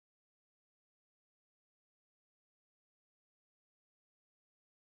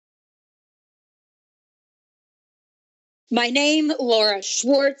My name, Laura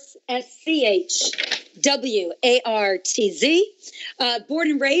Schwartz, Schwartz.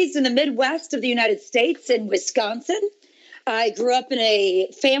 Born and raised in the Midwest of the United States in Wisconsin. I grew up in a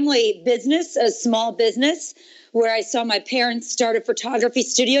family business, a small business, where I saw my parents start a photography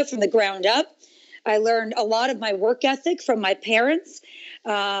studio from the ground up. I learned a lot of my work ethic from my parents.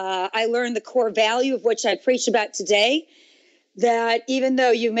 I learned the core value of which I preach about today, that even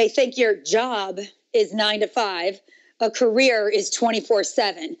though you may think your job is 9 to 5, a career is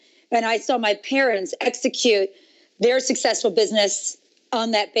 24/7. And I saw my parents execute their successful business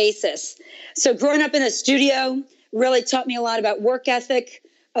on that basis. So growing up in a studio really taught me a lot about work ethic,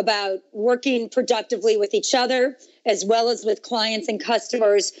 about working productively with each other, as well as with clients and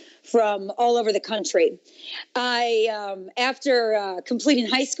customers from all over the country. After completing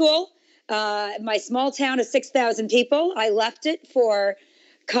high school, my small town of 6,000 people, I left it for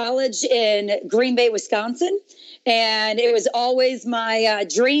college in Green Bay, Wisconsin. And it was always my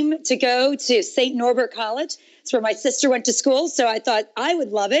dream to go to St. Norbert College. It's where my sister went to school, so I thought I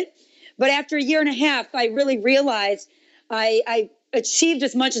would love it. But after a year and a half, I really realized I achieved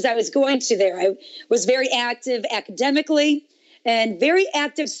as much as I was going to there. I was very active academically and very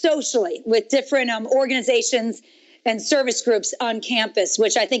active socially with different organizations and service groups on campus,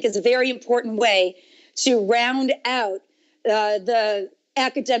 which I think is a very important way to round out the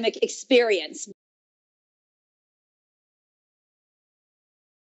academic experience.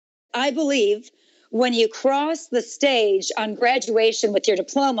 I believe when you cross the stage on graduation with your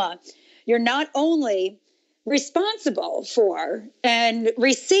diploma, you're not only responsible for and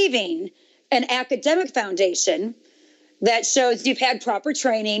receiving an academic foundation that shows you've had proper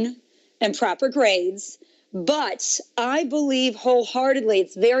training and proper grades, but I believe wholeheartedly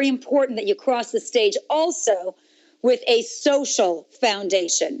it's very important that you cross the stage also with a social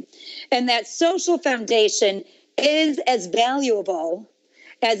foundation. And that social foundation is as valuable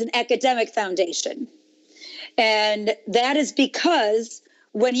as an academic foundation. And that is because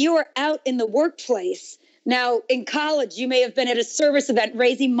when you are out in the workplace, now in college, you may have been at a service event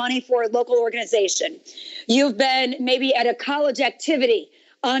raising money for a local organization. You've been maybe at a college activity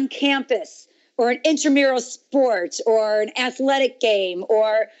on campus, or an intramural sport, or an athletic game,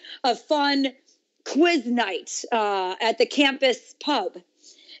 or a fun quiz night at the campus pub.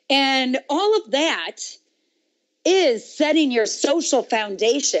 And all of that is setting your social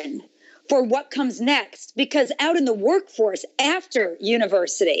foundation for what comes next. Because out in the workforce after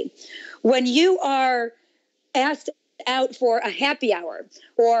university, when you are asked out for a happy hour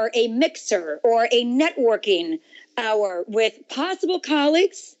or a mixer or a networking hour with possible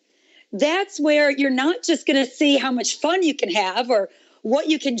colleagues, that's where you're not just going to see how much fun you can have or what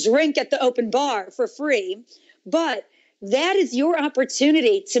you can drink at the open bar for free, but that is your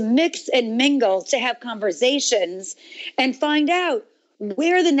opportunity to mix and mingle, to have conversations and find out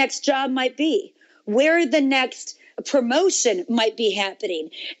where the next job might be, where the next promotion might be happening,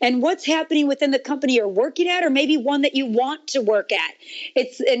 and what's happening within the company you're working at, or maybe one that you want to work at.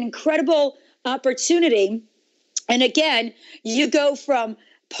 It's an incredible opportunity. And again, you go from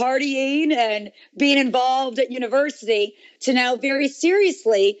partying and being involved at university to now very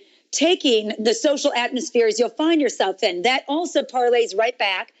seriously taking the social atmospheres you'll find yourself in. That also parlays right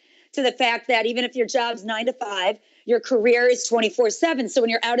back to the fact that even if your job's 9 to 5, your career is 24/7. So when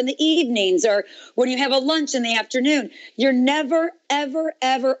you're out in the evenings or when you have a lunch in the afternoon, you're never, ever,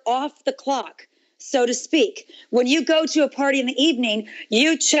 ever off the clock, so to speak. When you go to a party in the evening,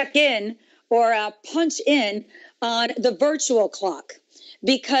 you check in or punch in on the virtual clock,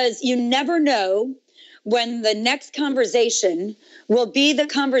 because you never know when the next conversation will be the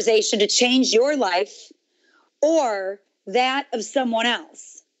conversation to change your life or that of someone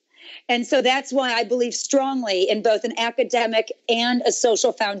else. And so that's why I believe strongly in both an academic and a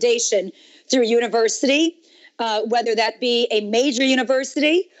social foundation through university, whether that be a major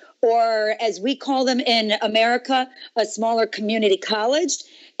university or, as we call them in America, a smaller community college.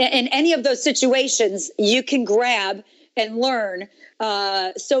 In any of those situations, you can grab and learn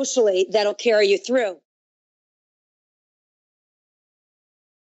socially that'll carry you through.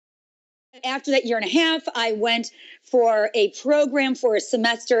 After that year and a half, I went for a program for a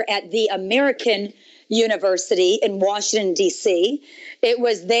semester at the American University in Washington, D.C. It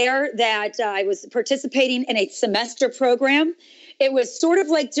was there that I was participating in a semester program. It was sort of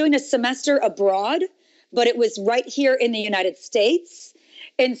like doing a semester abroad, but it was right here in the United States.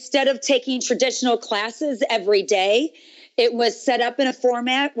 Instead of taking traditional classes every day, It was set up in a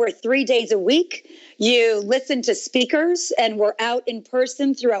format where 3 days a week you listened to speakers and were out in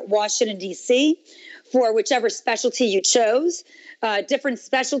person throughout Washington, D.C. for whichever specialty you chose. Different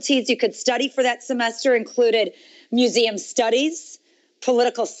specialties you could study for that semester included museum studies,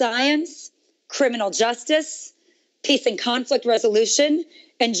 political science, criminal justice, peace and conflict resolution,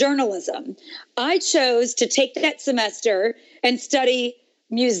 and journalism. I chose to take that semester and study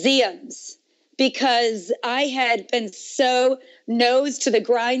museums because I had been so nose to the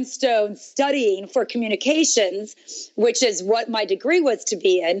grindstone studying for communications, which is what my degree was to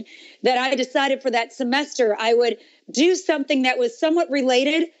be in, that I decided for that semester I would do something that was somewhat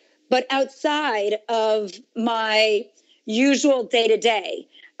related, but outside of my usual day-to-day.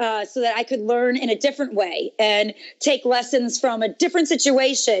 So that I could learn in a different way and take lessons from a different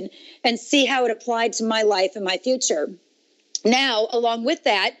situation and see how it applied to my life and my future. Now, along with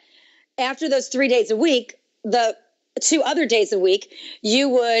that, after those 3 days a week, the 2 other days a week, you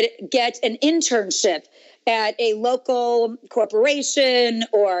would get an internship at a local corporation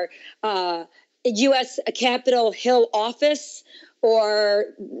or U.S. Capitol Hill office or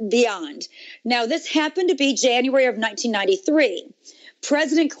beyond. Now, this happened to be January of 1993.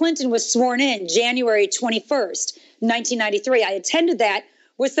 President Clinton was sworn in January 21st, 1993. I attended that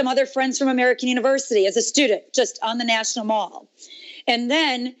with some other friends from American University as a student, just on the National Mall. And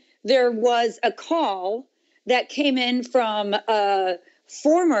then there was a call that came in from a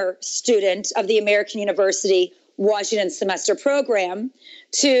former student of the American University Washington semester program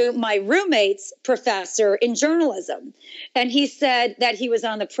to my roommate's professor in journalism. And he said that he was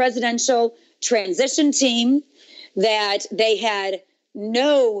on the presidential transition team, that they had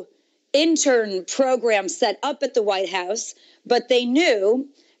no intern program set up at the White House, but they knew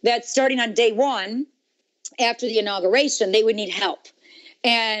that starting on day one, after the inauguration, they would need help.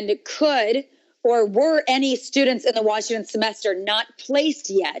 And could or were any students in the Washington semester not placed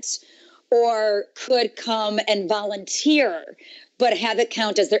yet, or could come and volunteer, but have it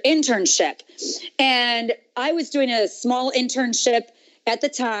count as their internship. And I was doing a small internship at the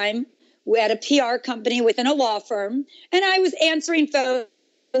time at a PR company within a law firm, and I was answering phones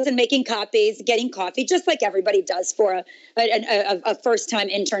and making copies, getting coffee, just like everybody does for a first-time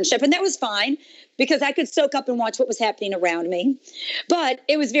internship. And that was fine because I could soak up and watch what was happening around me. But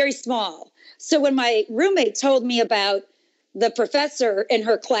it was very small. So when my roommate told me about the professor in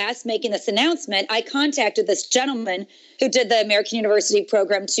her class making this announcement, I contacted this gentleman who did the American University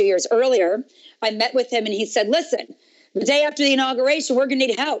program 2 years earlier. I met with him and he said, listen, the day after the inauguration, we're going to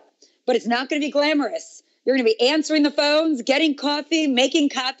need help. But it's not going to be glamorous. You're going to be answering the phones, getting coffee, making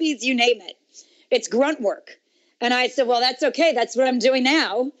copies, you name it. It's grunt work. And I said, well, that's okay. That's what I'm doing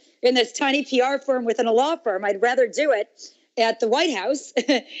now in this tiny PR firm within a law firm. I'd rather do it at the White House.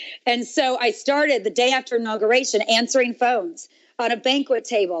 And so I started the day after inauguration answering phones on a banquet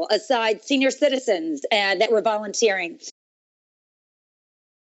table aside senior citizens that were volunteering.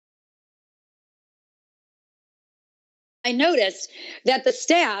 I noticed that the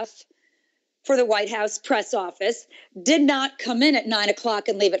staff for the White House press office did not come in at 9 o'clock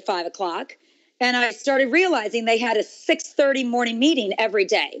and leave at 5 o'clock. And I started realizing they had a 6:30 morning meeting every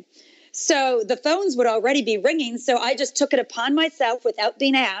day. So the phones would already be ringing. So I just took it upon myself without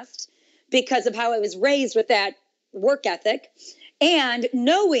being asked because of how I was raised with that work ethic. And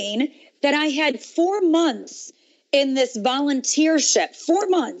knowing that I had 4 months in this volunteership, 4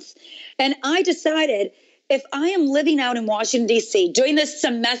 months. And I decided, if I am living out in Washington, D.C., doing this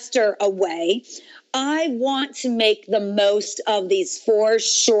semester away, I want to make the most of these 4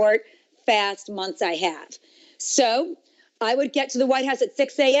 short, fast months I have. So I would get to the White House at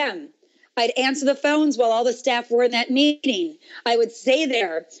 6 a.m. I'd answer the phones while all the staff were in that meeting. I would stay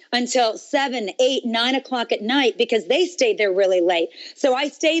there until 7, 8, 9 o'clock at night because they stayed there really late. So I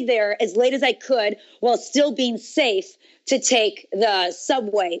stayed there as late as I could while still being safe to take the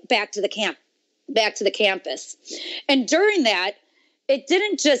subway back to the campus. And during that, it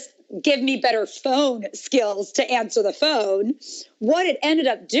didn't just give me better phone skills to answer the phone. What it ended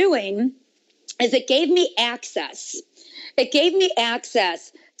up doing is it gave me access. It gave me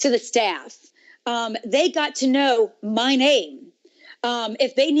access to the staff. They got to know my name.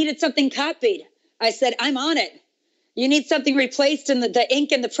 If they needed something copied, I said, I'm on it. You need something replaced in the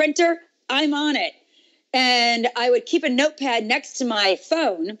ink in the printer? I'm on it. And I would keep a notepad next to my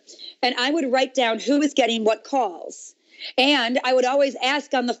phone, and I would write down who was getting what calls. And I would always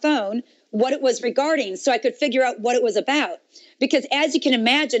ask on the phone what it was regarding so I could figure out what it was about. Because as you can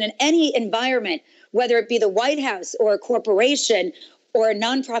imagine, in any environment, whether it be the White House or a corporation or a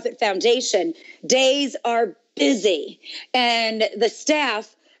nonprofit foundation, days are busy. And the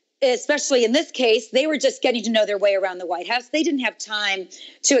staff especially in this case, they were just getting to know their way around the White House. They didn't have time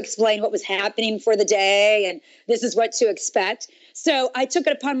to explain what was happening for the day and this is what to expect. So I took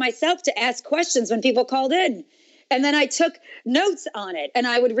it upon myself to ask questions when people called in. And then I took notes on it, and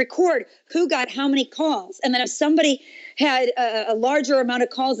I would record who got how many calls. And then if somebody had a larger amount of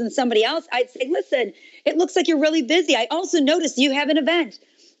calls than somebody else, I'd say, listen, it looks like you're really busy. I also noticed you have an event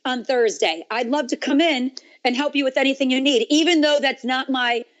on Thursday. I'd love to come in and help you with anything you need, even though that's not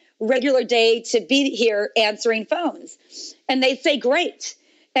my regular day to be here answering phones. And they'd say, great.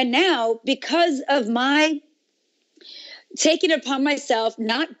 And now, because of my taking it upon myself,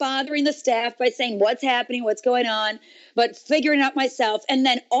 not bothering the staff by saying what's happening, what's going on, but figuring out myself and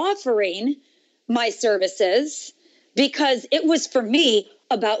then offering my services, because it was for me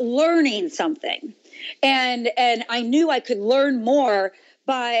about learning something. And I knew I could learn more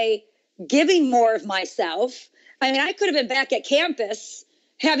by giving more of myself. I mean, I could have been back at campus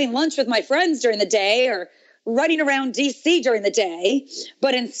having lunch with my friends during the day or running around DC during the day,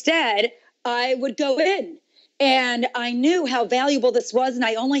 but instead I would go in. And I knew how valuable this was, and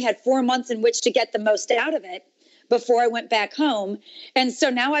I only had 4 months in which to get the most out of it before I went back home. And so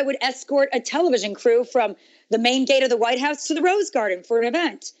now I would escort a television crew from the main gate of the White House to the Rose Garden for an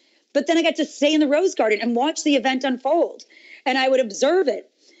event. But then I got to stay in the Rose Garden and watch the event unfold. And I would observe it.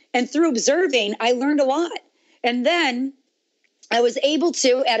 And through observing, I learned a lot. And then I was able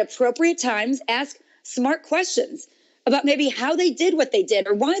to, at appropriate times, ask smart questions about maybe how they did what they did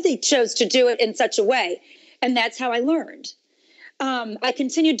or why they chose to do it in such a way. And that's how I learned. I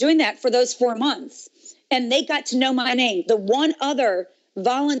continued doing that for those 4 months. And they got to know my name. The one other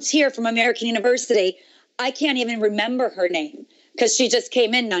volunteer from American University, I can't even remember her name because she just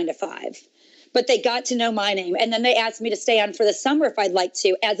came in 9 to 5. But they got to know my name. And then they asked me to stay on for the summer if I'd like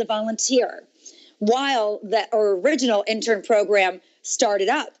to as a volunteer while the original intern program started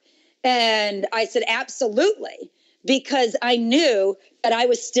up. And I said, absolutely, because I knew that I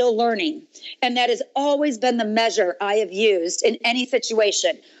was still learning. And that has always been the measure I have used in any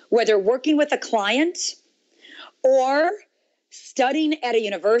situation, whether working with a client or studying at a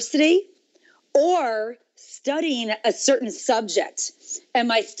university or studying a certain subject. Am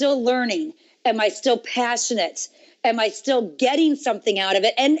I still learning? Am I still passionate? Am I still getting something out of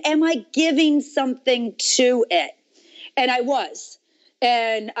it? And am I giving something to it? And I was.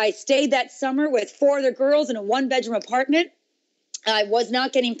 And I stayed that summer with 4 other girls in a 1-bedroom apartment. I was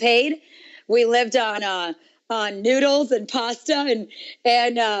not getting paid. We lived on noodles and pasta,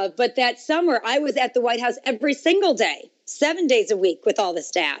 but that summer I was at the White House every single day, 7 days a week with all the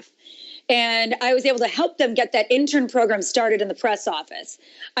staff. And I was able to help them get that intern program started in the press office.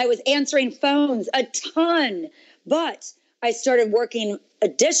 I was answering phones a ton, but I started working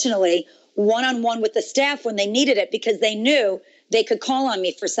additionally one-on-one with the staff when they needed it because they knew they could call on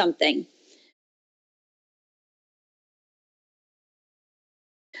me for something.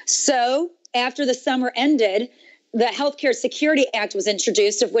 So after the summer ended, the Healthcare Security Act was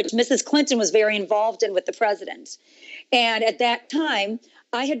introduced, of which Mrs. Clinton was very involved in with the president. And at that time,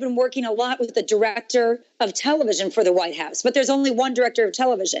 I had been working a lot with the director of television for the White House, but there's only one director of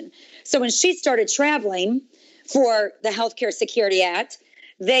television. So when she started traveling for the Healthcare Security Act,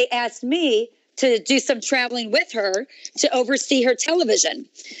 they asked me to do some traveling with her to oversee her television,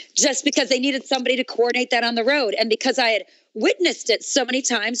 just because they needed somebody to coordinate that on the road. And because I had witnessed it so many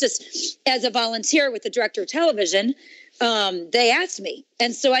times just as a volunteer with the director of television, they asked me.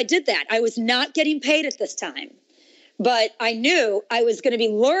 And so I did that. I was not getting paid at this time, but I knew I was going to be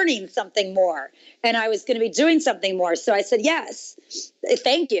learning something more and I was going to be doing something more. So I said, yes,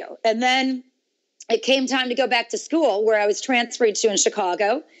 thank you. And then it came time to go back to school, where I was transferred to in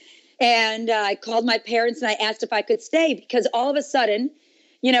Chicago. And I called my parents and I asked if I could stay, because all of a sudden,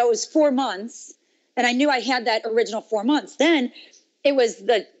 it was 4 months and I knew I had that original 4 months. Then it was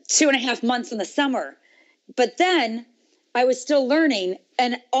the 2.5 months in the summer. But then I was still learning.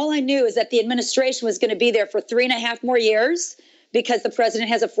 And all I knew is that the administration was going to be there for 3.5 more years, because the president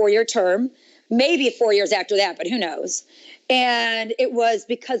has a 4-year term, maybe 4 years after that, but who knows? And it was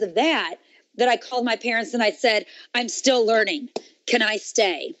because of that I called my parents and I said, I'm still learning. Can I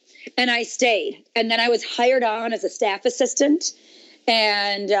stay? And I stayed. And then I was hired on as a staff assistant.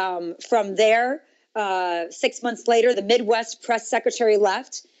 And from there, 6 months later, the Midwest press secretary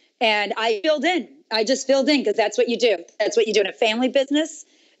left. And I filled in. I just filled in, because that's what you do. That's what you do in a family business.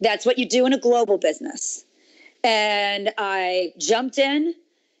 That's what you do in a global business. And I jumped in,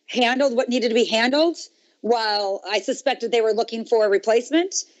 handled what needed to be handled while I suspected they were looking for a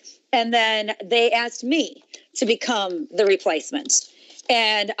replacement. And then they asked me to become the replacement.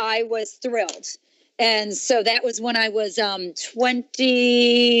 And I was thrilled. And so that was when I was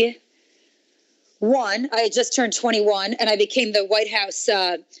 21. I had just turned 21, and I became the White House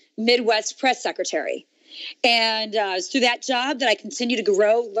Midwest press secretary. And it was through that job that I continued to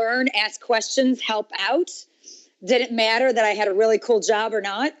grow, learn, ask questions, help out. Didn't matter that I had a really cool job or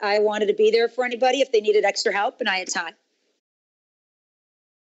not. I wanted to be there for anybody if they needed extra help, and I had time.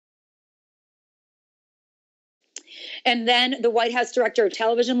 And then the White House director of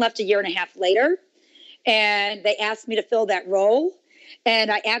television left a year and a half later, and they asked me to fill that role.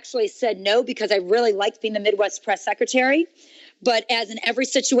 And I actually said no because I really liked being the Midwest press secretary. But as in every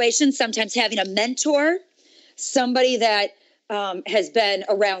situation, sometimes having a mentor, somebody that has been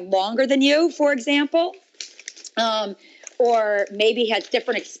around longer than you, for example, or maybe has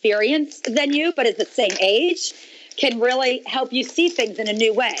different experience than you, but is the same age, can really help you see things in a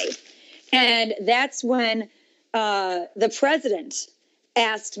new way. And that's when the president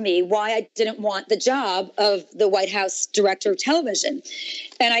asked me why I didn't want the job of the White House director of television.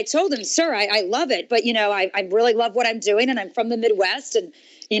 And I told him, sir, I love it, but, I really love what I'm doing, and I'm from the Midwest, and,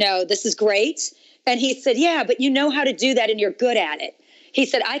 this is great. And he said, yeah, but you know how to do that, and you're good at it. He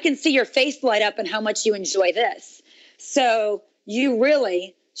said, I can see your face light up and how much you enjoy this. So you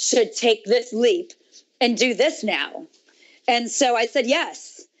really should take this leap and do this now. And so I said,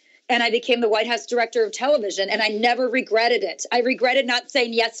 yes. And I became the White House director of television, and I never regretted it. I regretted not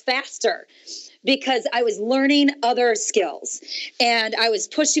saying yes faster because I was learning other skills, and I was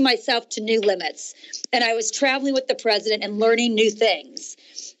pushing myself to new limits, and I was traveling with the president and learning new things.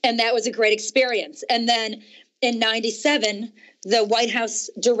 And that was a great experience. And then in 97, the White House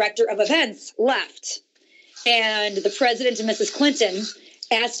director of events left, and the president and Mrs. Clinton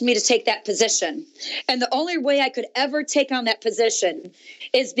asked me to take that position. And the only way I could ever take on that position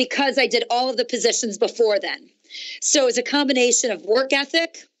is because I did all of the positions before then. So it's a combination of work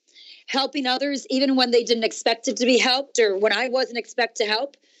ethic, helping others even when they didn't expect it to be helped or when I wasn't expect to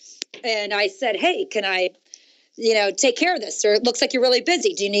help. And I said, hey, can I, take care of this? Or it looks like you're really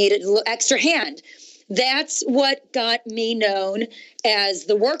busy. Do you need an extra hand? That's what got me known as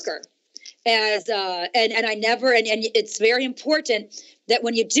the worker. And I never, and it's very important that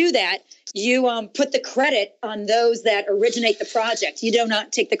when you do that, you put the credit on those that originate the project. You do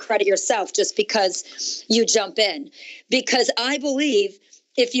not take the credit yourself just because you jump in. Because I believe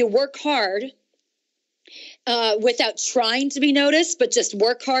if you work hard without trying to be noticed, but just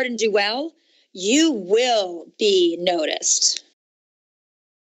work hard and do well, you will be noticed.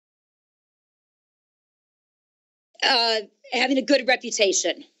 Having a good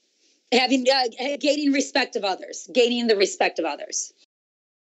reputation. Gaining the respect of others.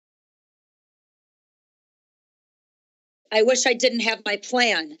 I wish I didn't have my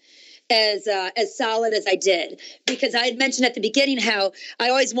plan as solid as I did, because I had mentioned at the beginning how I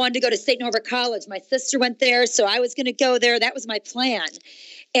always wanted to go to St. Norbert College. My sister went there, so I was going to go there. That was my plan.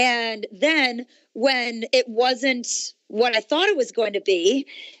 And then when it wasn't what I thought it was going to be,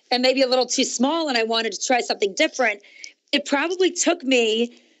 and maybe a little too small, and I wanted to try something different, it probably took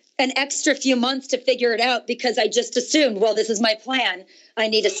me an extra few months to figure it out because I just assumed, well, this is my plan. I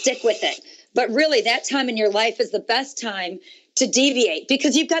need to stick with it. But really, that time in your life is the best time to deviate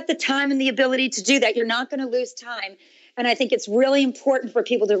because you've got the time and the ability to do that. You're not going to lose time. And I think it's really important for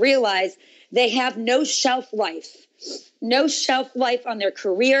people to realize they have no shelf life on their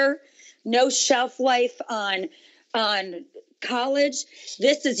career, no shelf life on college.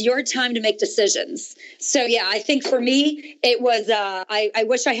 This is your time to make decisions. So yeah, I think for me, it was, I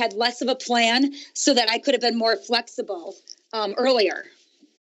wish I had less of a plan so that I could have been more flexible earlier.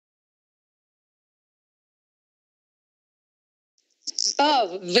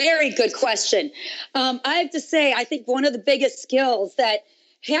 Oh, very good question. I have to say, I think one of the biggest skills that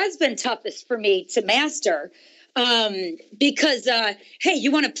has been toughest for me to master because, hey,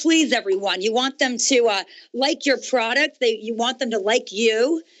 you want to please everyone. You want them to like your product. You want them to like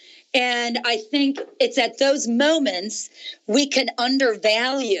you. And I think it's at those moments we can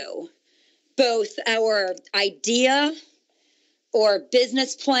undervalue both our idea or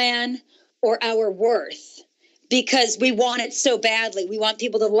business plan or our worth because we want it so badly. We want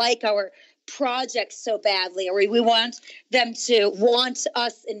people to like our projects so badly, or we want them to want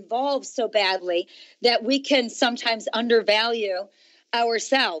us involved so badly that we can sometimes undervalue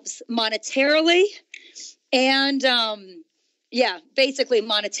ourselves monetarily and basically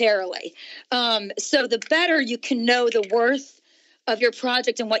monetarily. So the better you can know the worth of your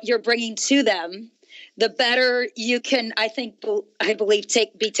project and what you're bringing to them, the better you can, I believe,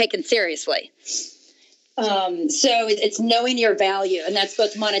 be taken seriously. So it's knowing your value, and that's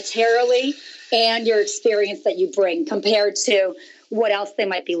both monetarily and your experience that you bring compared to what else they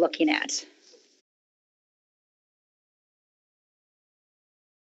might be looking at.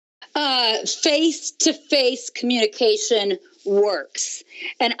 Face-to-face communication works.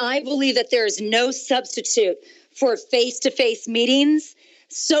 And I believe that there is no substitute for face-to-face meetings.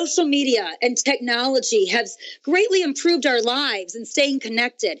 Social media and technology has greatly improved our lives and staying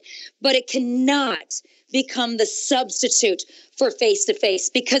connected, but it cannot become the substitute for face-to-face.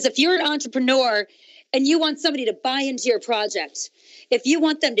 Because if you're an entrepreneur and you want somebody to buy into your project, if you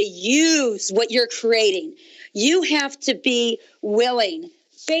want them to use what you're creating, you have to be willing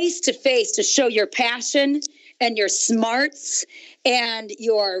face-to-face to show your passion and your smarts and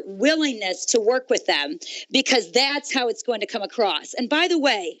your willingness to work with them, because that's how it's going to come across. And by the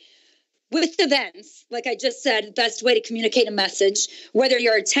way, with events, like I just said, best way to communicate a message, whether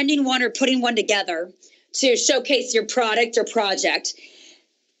you're attending one or putting one together to showcase your product or project,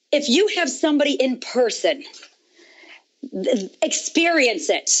 if you have somebody in person, experience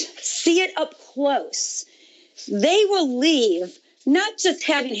it, see it up close, they will leave not just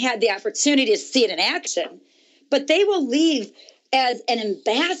having had the opportunity to see it in action, but they will leave as an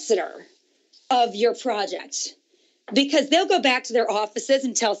ambassador of your project, because they'll go back to their offices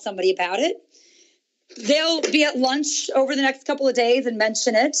and tell somebody about it. They'll be at lunch over the next couple of days and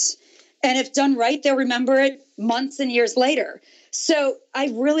mention it. And if done right, they'll remember it months and years later. So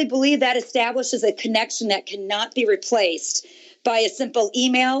I really believe that establishes a connection that cannot be replaced by a simple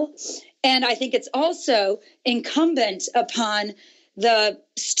email. And I think it's also incumbent upon the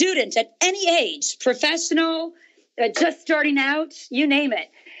student at any age, professional, just starting out, you name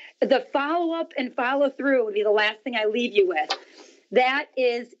it. The follow-up and follow-through would be the last thing I leave you with. That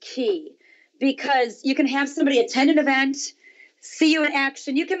is key, because you can have somebody attend an event, see you in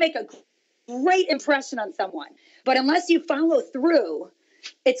action. You can make a great impression on someone, but unless you follow through,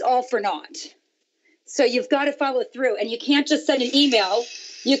 it's all for naught. So you've got to follow through, and you can't just send an email.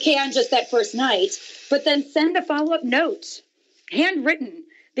 You can just that first night, but then send a follow-up note, handwritten,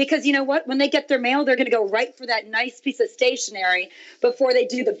 because you know what? When they get their mail, they're going to go right for that nice piece of stationery before they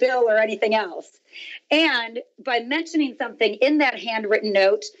do the bill or anything else. And by mentioning something in that handwritten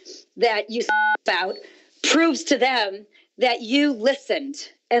note that you about proves to them that you listened.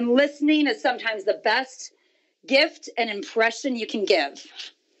 And listening is sometimes the best gift and impression you can give.